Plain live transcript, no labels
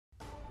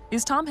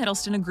Is Tom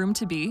Hiddleston a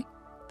groom-to-be?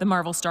 The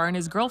Marvel star and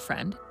his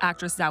girlfriend,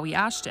 actress Zawe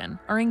Ashton,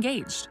 are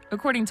engaged,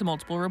 according to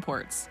multiple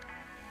reports.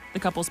 The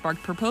couple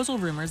sparked proposal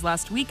rumors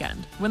last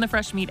weekend when the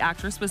fresh meat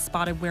actress was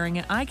spotted wearing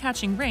an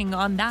eye-catching ring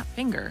on that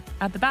finger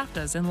at the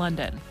BAFTAs in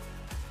London.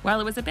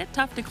 While it was a bit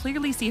tough to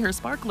clearly see her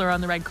sparkler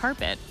on the red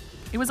carpet,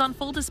 it was on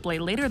full display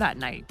later that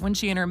night when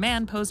she and her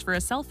man posed for a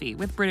selfie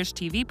with British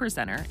TV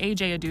presenter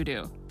AJ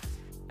Adudu.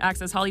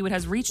 Access Hollywood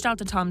has reached out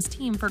to Tom's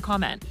team for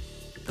comment.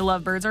 The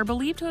lovebirds are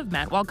believed to have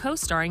met while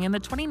co-starring in the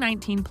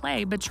 2019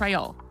 play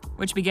Betrayal,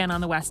 which began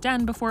on the West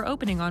End before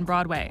opening on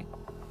Broadway.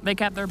 They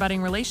kept their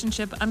budding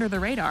relationship under the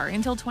radar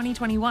until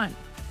 2021,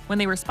 when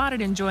they were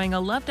spotted enjoying a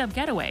loved-up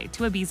getaway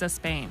to Ibiza,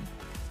 Spain.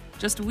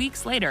 Just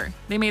weeks later,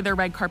 they made their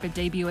red carpet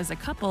debut as a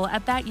couple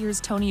at that year's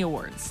Tony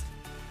Awards.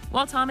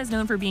 While Tom is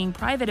known for being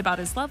private about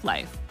his love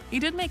life, he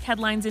did make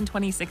headlines in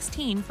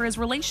 2016 for his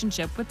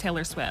relationship with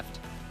Taylor Swift.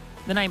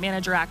 The night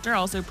manager actor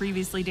also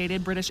previously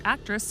dated British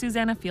actress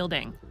Susanna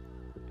Fielding.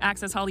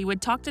 Access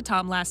Hollywood talked to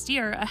Tom last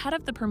year ahead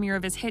of the premiere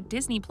of his hit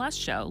Disney Plus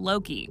show,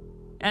 Loki.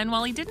 And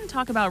while he didn't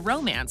talk about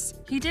romance,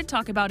 he did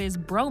talk about his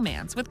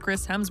bromance with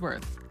Chris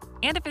Hemsworth,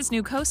 and if his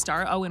new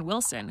co-star, Owen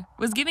Wilson,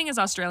 was giving his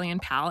Australian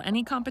pal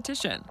any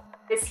competition.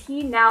 Is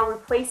he now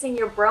replacing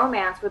your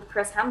bromance with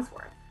Chris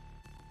Hemsworth?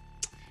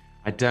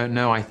 I don't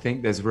know. I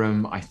think there's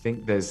room. I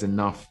think there's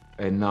enough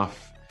love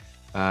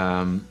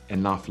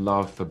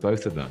for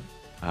both of them.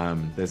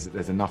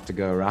 There's enough to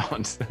go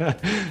around.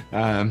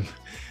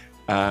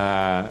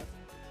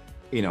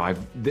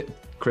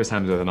 Chris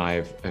Hemsworth and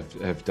I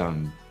have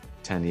done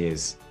 10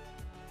 years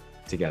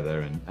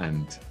together,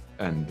 and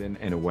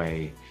in a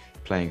way,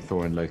 playing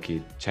Thor and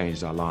Loki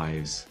changed our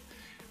lives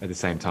at the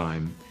same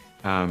time.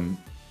 And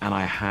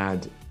I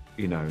had,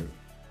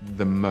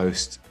 the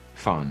most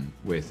fun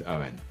with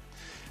Owen,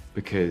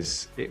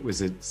 because it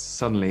was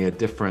suddenly a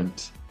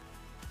different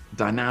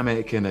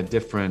dynamic and a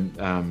different,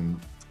 a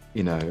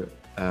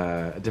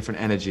different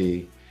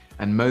energy.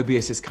 And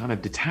Mobius is kind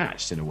of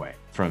detached in a way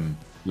from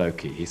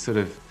Loki. He's sort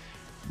of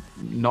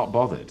not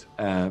bothered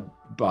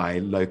by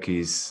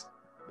Loki's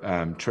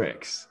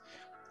tricks.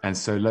 And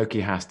so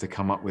Loki has to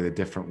come up with a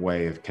different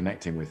way of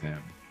connecting with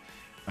him.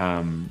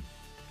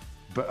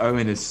 But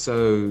Owen is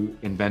so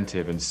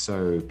inventive and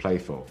so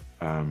playful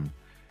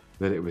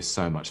that it was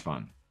so much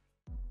fun.